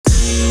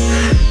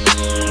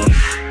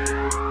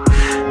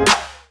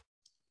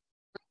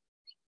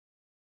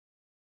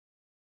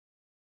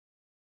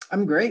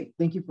I'm great.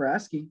 Thank you for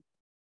asking.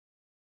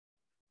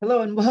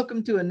 Hello, and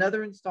welcome to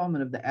another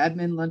installment of the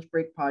Admin Lunch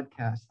Break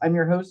Podcast. I'm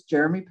your host,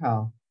 Jeremy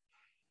Powell.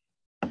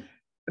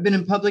 I've been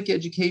in public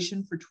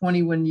education for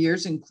 21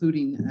 years,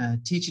 including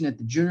teaching at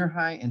the junior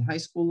high and high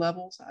school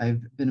levels.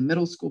 I've been a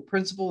middle school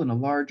principal in a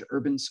large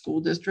urban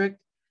school district,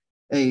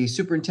 a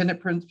superintendent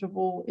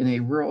principal in a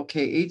rural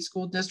K-8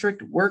 school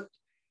district, worked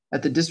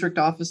at the district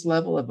office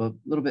level of a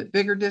little bit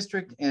bigger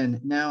district, and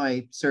now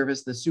I serve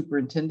as the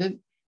superintendent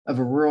of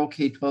a rural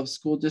K-12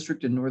 school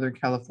district in Northern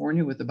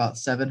California with about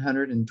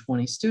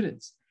 720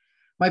 students.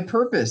 My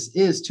purpose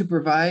is to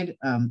provide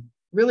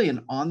really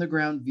an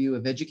on-the-ground view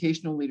of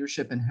educational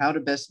leadership and how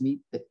to best meet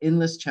the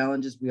endless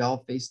challenges we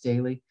all face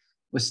daily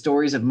with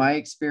stories of my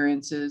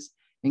experiences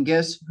and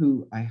guests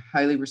who I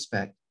highly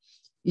respect.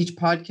 Each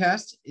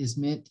podcast is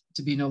meant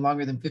to be no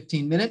longer than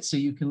 15 minutes, so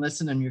you can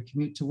listen on your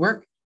commute to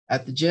work,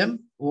 at the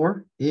gym,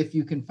 or if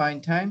you can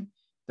find time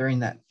during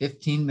that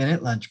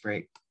 15-minute lunch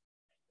break.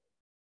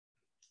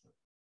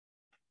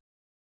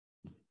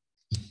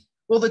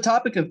 Well, the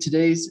topic of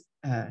today's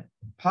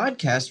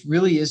podcast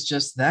really is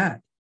just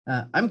that.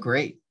 I'm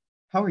great.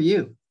 How are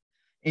you?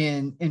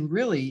 And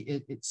really,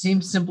 it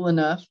seems simple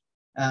enough,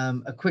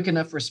 a quick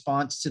enough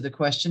response to the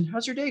question,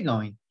 how's your day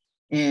going?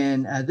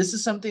 And this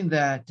is something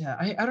that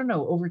I don't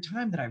know, over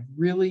time that I've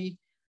really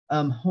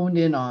honed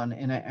in on.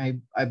 And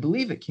I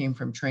believe it came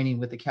from training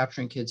with the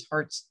Capturing Kids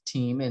Hearts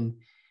team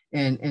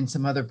and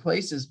some other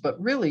places,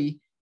 but really,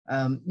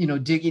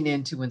 digging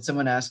into when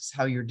someone asks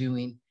how you're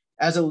doing.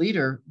 As a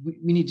leader,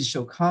 we need to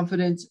show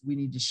confidence. We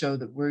need to show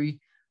that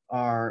we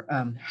are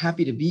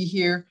happy to be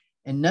here.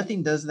 And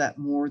nothing does that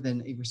more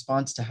than a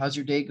response to how's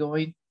your day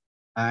going?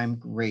 I'm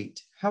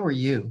great. How are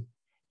you?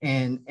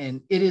 And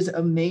it is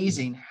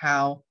amazing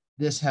how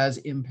this has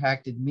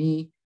impacted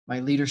me, my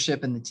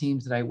leadership, and the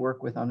teams that I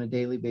work with on a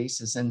daily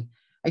basis. And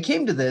I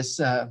came to this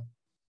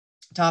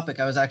topic.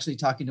 I was actually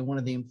talking to one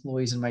of the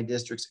employees in my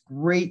district,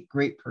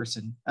 great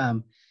person.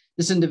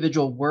 This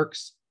individual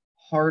works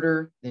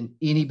harder than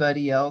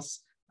anybody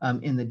else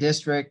in the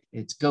district.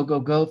 It's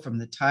go from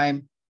the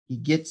time he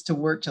gets to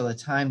work till the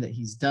time that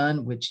he's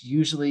done, which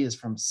usually is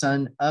from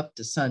sun up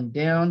to sun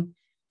down.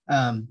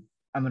 I'm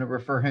going to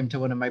refer him to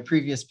one of my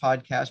previous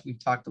podcasts.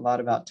 We've talked a lot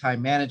about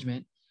time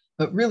management,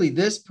 but really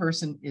this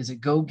person is a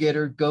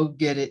go-getter, go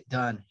get it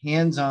done,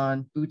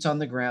 hands-on, boots on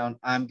the ground.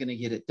 I'm going to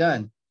get it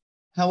done.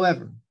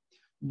 However,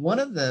 one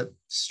of the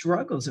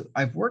struggles that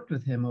I've worked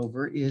with him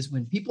over is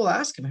when people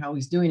ask him how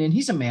he's doing, and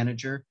he's a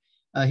manager,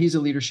 he's in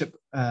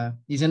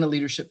a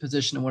leadership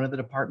position in one of the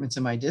departments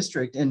in my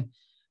district. And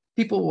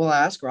people will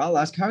ask, or I'll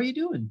ask, how are you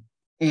doing?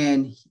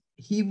 And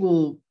he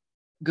will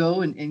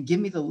go and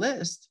give me the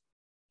list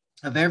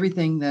of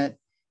everything that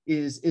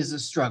is a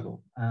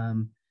struggle.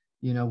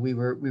 We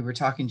were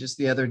talking just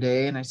the other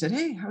day and I said,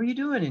 hey, how are you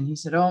doing? And he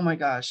said, oh my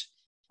gosh,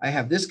 I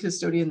have this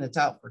custodian that's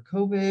out for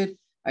COVID.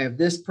 I have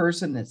this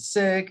person that's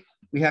sick.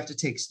 We have to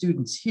take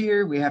students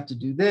here. We have to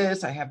do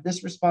this. I have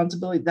this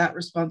responsibility, that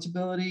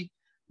responsibility.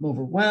 I'm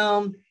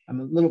overwhelmed. I'm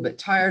a little bit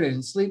tired. I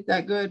didn't sleep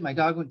that good. My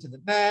dog went to the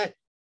vet.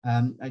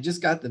 I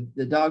just got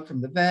the dog from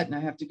the vet and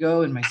I have to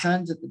go, and my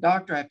son's at the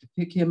doctor. I have to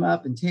pick him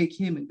up and take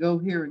him and go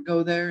here and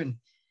go there.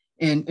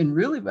 And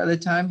really by the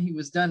time he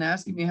was done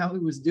asking me how he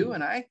was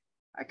doing, I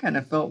kind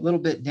of felt a little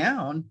bit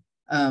down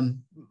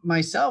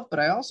myself,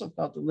 but I also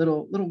felt a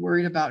little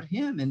worried about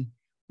him. And,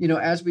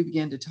 as we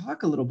began to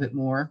talk a little bit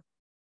more,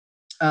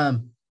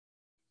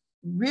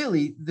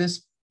 really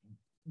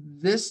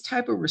this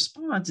type of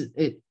response,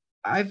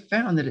 I've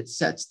found that it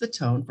sets the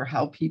tone for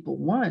how people,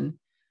 one,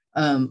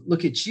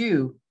 look at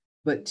you,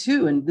 but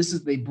two, and this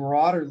is the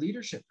broader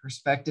leadership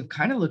perspective,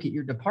 kind of look at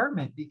your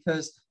department,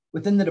 because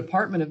within the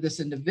department of this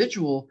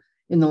individual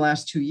in the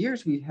last 2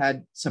 years, we've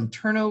had some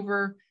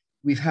turnover.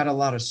 We've had a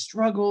lot of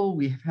struggle.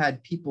 We've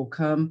had people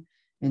come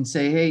and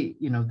say, hey,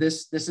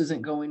 this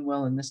isn't going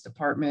well in this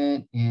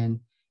department. And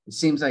it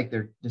seems like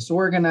they're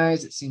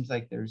disorganized. It seems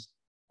like there's,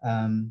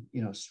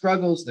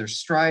 struggles, there's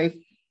strife.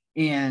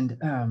 And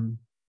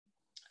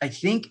I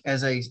think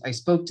as I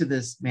spoke to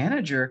this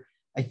manager,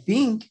 I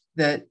think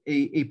that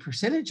a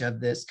percentage of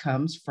this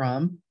comes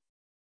from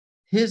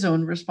his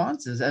own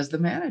responses as the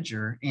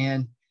manager.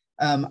 And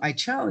I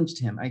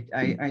challenged him.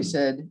 I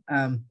said,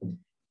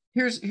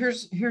 here's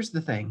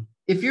the thing.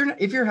 If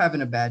you're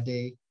having a bad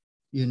day,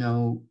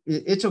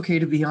 it's okay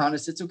to be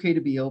honest. It's okay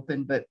to be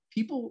open, but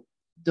people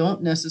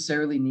don't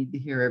necessarily need to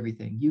hear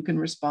everything. You can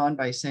respond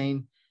by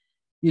saying,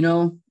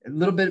 a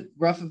little bit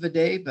rough of a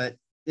day, but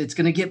it's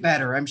going to get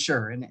better, I'm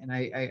sure. And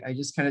I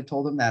just kind of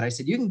told him that. I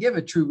said, you can give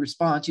a true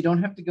response. You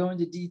don't have to go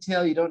into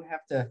detail. You don't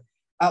have to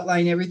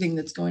outline everything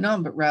that's going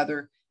on, but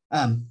rather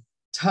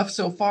tough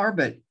so far,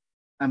 but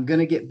I'm going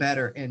to get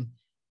better. And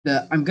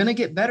the I'm going to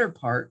get better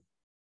part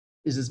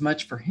is as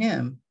much for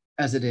him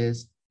as it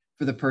is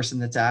for the person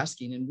that's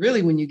asking. And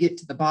really, when you get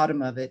to the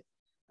bottom of it,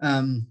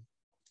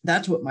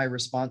 that's what my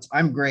response,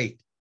 I'm great,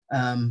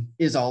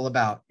 is all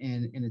about.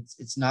 And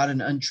it's not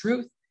an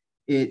untruth.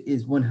 It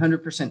is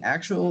 100%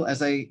 actual.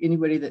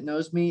 Anybody that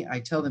knows me, I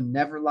tell them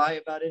never lie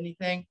about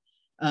anything.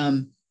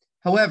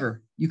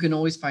 However, you can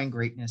always find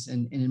greatness.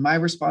 And in my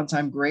response,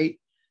 I'm great.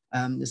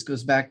 This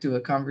goes back to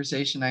a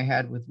conversation I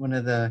had with one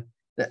of the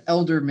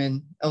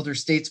elder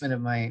statesmen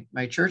of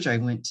my church I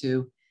went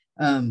to.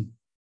 I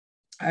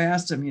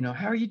asked him,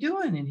 how are you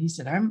doing? And he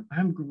said,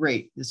 I'm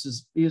great.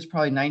 He was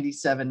probably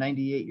 97,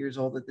 98 years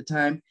old at the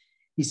time.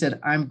 He said,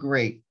 I'm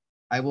great.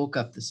 I woke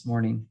up this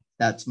morning.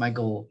 That's my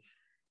goal.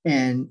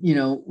 And,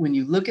 when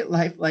you look at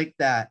life like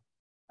that,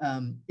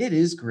 it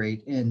is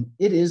great. And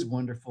it is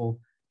wonderful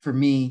for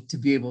me to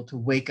be able to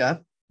wake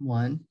up,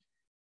 one,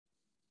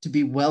 to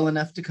be well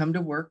enough to come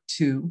to work,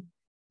 two,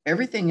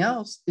 everything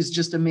else is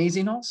just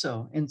amazing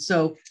also. And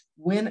so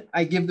when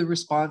I give the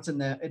response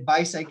and the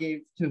advice I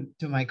gave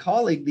to my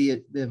colleague,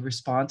 the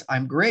response,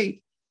 I'm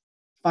great,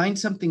 find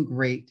something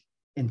great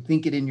and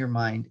think it in your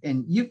mind.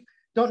 And you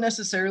don't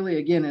necessarily,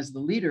 again, as the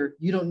leader,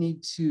 you don't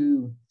need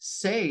to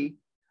say,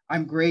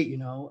 I'm great.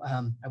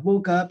 I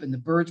woke up and the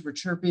birds were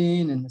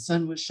chirping and the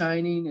sun was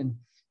shining. And,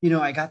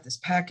 I got this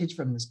package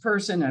from this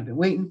person. I've been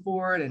waiting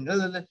for it. And blah,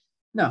 blah, blah.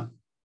 No,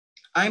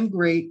 I'm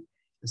great.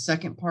 The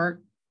second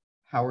part,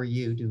 how are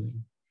you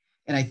doing?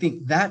 And I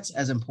think that's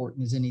as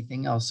important as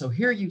anything else. So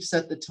here you've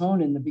set the tone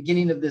in the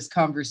beginning of this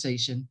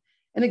conversation.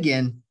 And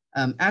again,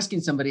 asking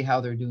somebody how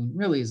they're doing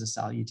really is a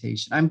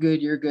salutation. I'm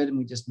good, you're good, and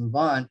we just move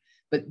on.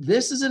 But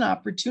this is an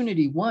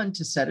opportunity, one,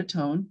 to set a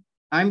tone.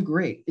 I'm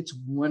great. It's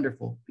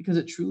wonderful, because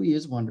it truly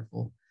is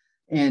wonderful.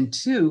 And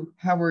two,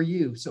 how are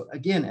you? So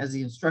again, as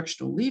the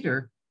instructional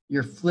leader,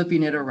 you're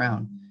flipping it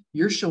around.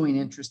 You're showing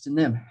interest in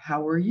them.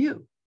 How are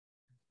you?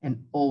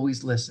 And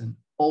always listen.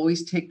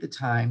 Always take the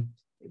time,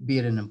 be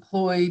it an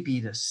employee, be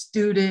it a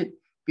student,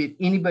 be it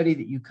anybody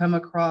that you come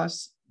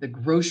across, the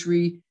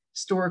grocery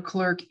store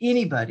clerk,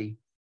 anybody.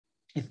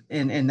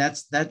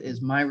 That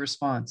is my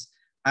response.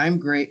 I'm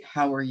great.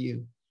 How are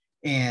you?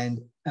 And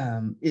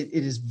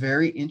it is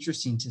very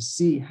interesting to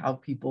see how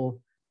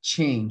people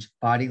change.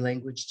 Body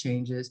language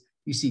changes.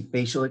 You see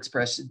facial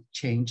expression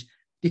change.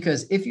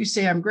 Because if you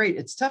say I'm great,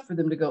 it's tough for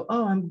them to go,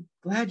 oh, I'm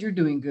glad you're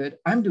doing good.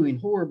 I'm doing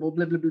horrible,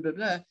 blah, blah, blah, blah,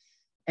 blah.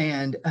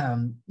 And,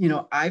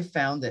 I've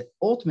found that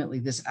ultimately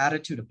this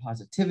attitude of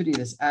positivity,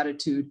 this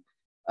attitude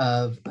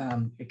of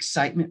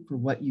excitement for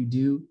what you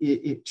do,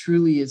 it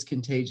truly is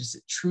contagious.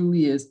 It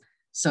truly is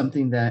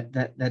something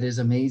that is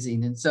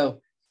amazing. And so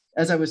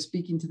as I was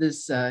speaking to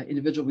this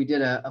individual, we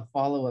did a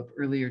follow-up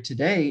earlier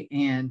today,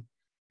 and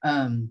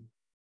I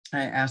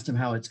asked him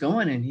how it's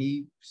going, and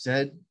he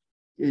said,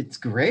 it's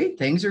great.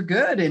 Things are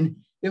good. And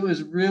it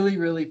was really,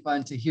 really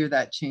fun to hear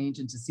that change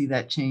and to see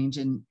that change.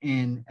 And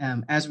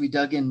as we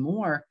dug in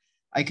more,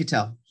 I could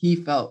tell he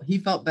felt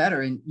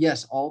better. And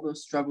yes, all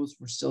those struggles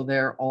were still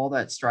there. All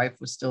that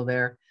strife was still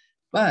there,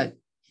 but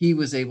he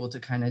was able to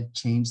kind of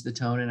change the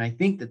tone. And I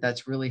think that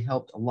that's really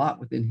helped a lot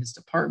within his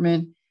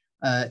department.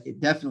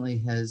 It definitely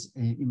has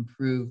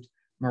improved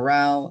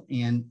morale.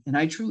 And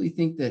I truly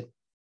think that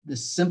the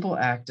simple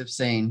act of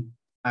saying,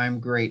 I'm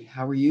great,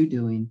 how are you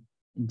doing?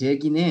 And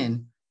digging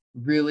in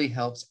really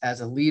helps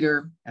as a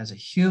leader, as a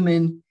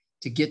human,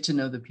 to get to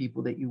know the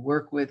people that you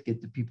work with,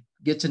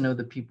 get to know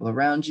the people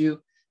around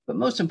you. But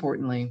most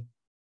importantly,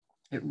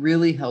 it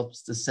really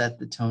helps to set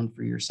the tone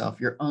for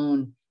yourself, your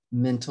own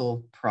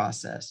mental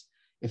process.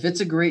 If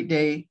it's a great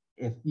day,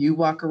 if you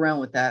walk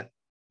around with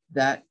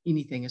that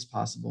anything is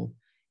possible.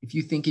 If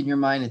you think in your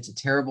mind it's a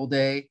terrible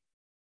day,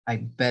 I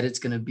bet it's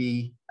going to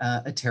be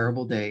a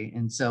terrible day.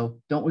 And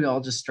so don't we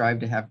all just strive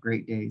to have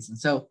great days? And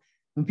so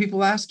when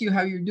people ask you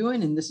how you're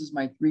doing, and this is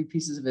my 3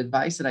 pieces of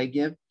advice that I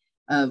give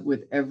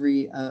with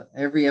every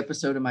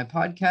episode of my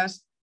podcast.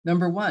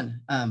 Number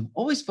 1,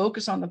 always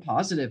focus on the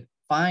positive.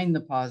 Find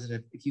the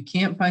positive. If you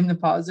can't find the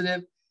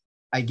positive,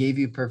 I gave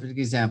you a perfect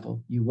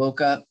example. You woke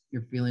up,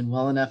 you're feeling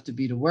well enough to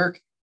be to work.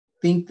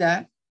 Think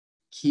that,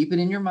 keep it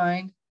in your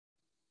mind.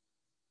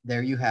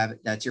 There you have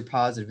it. That's your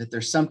positive. If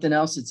there's something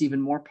else that's even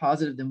more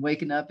positive than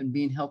waking up and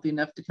being healthy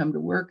enough to come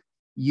to work,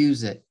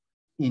 use it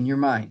in your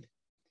mind.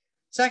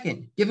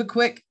 Second, give a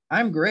quick,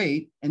 I'm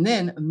great, and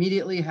then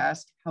immediately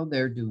ask how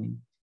they're doing.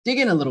 Dig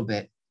in a little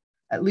bit,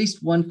 at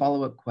least one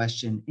follow-up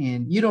question.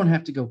 And you don't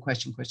have to go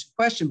question,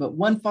 but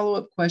one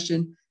follow-up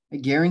question. I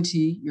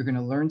guarantee you're going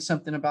to learn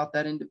something about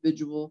that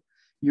individual.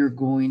 You're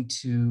going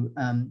to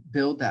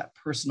build that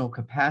personal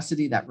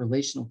capacity, that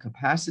relational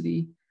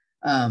capacity.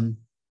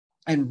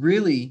 And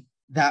really,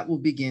 that will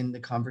begin the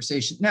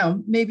conversation.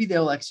 Now, maybe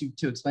they'll ask you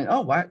to explain,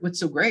 oh, what's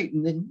so great?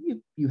 And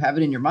then you have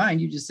it in your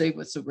mind. You just say,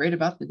 what's so great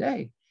about the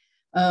day?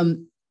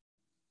 And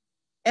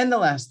the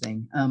last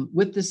thing,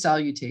 with this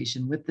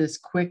salutation, with this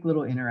quick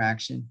little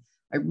interaction,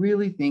 I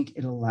really think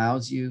it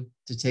allows you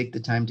to take the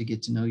time to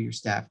get to know your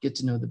staff, get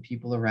to know the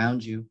people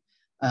around you,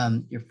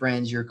 your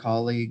friends, your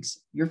colleagues,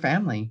 your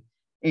family.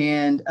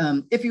 And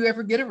if you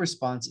ever get a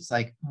response, it's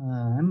like,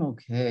 I'm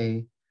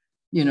okay.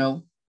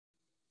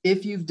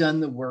 If you've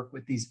done the work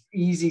with these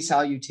easy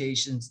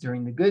salutations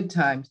during the good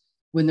times,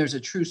 when there's a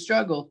true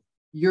struggle,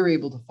 you're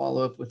able to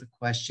follow up with a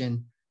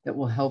question that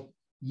will help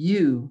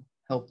you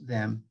help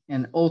them.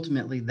 And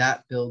ultimately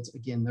that builds,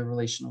 again, the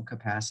relational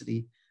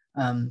capacity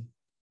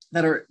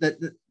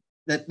that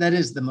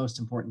is the most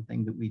important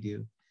thing that we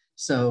do.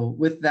 So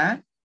with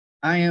that,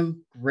 I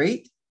am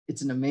great.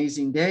 It's an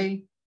amazing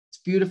day. It's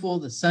beautiful.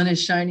 The sun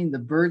is shining. The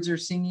birds are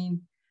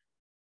singing.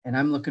 And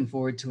I'm looking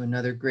forward to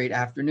another great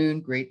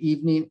afternoon, great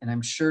evening. And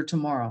I'm sure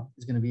tomorrow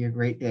is going to be a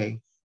great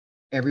day.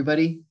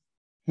 Everybody,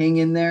 hang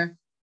in there,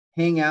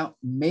 hang out,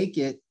 make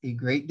it a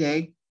great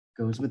day.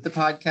 Goes with the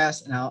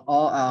podcast. And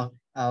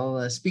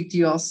I'll speak to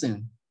you all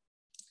soon.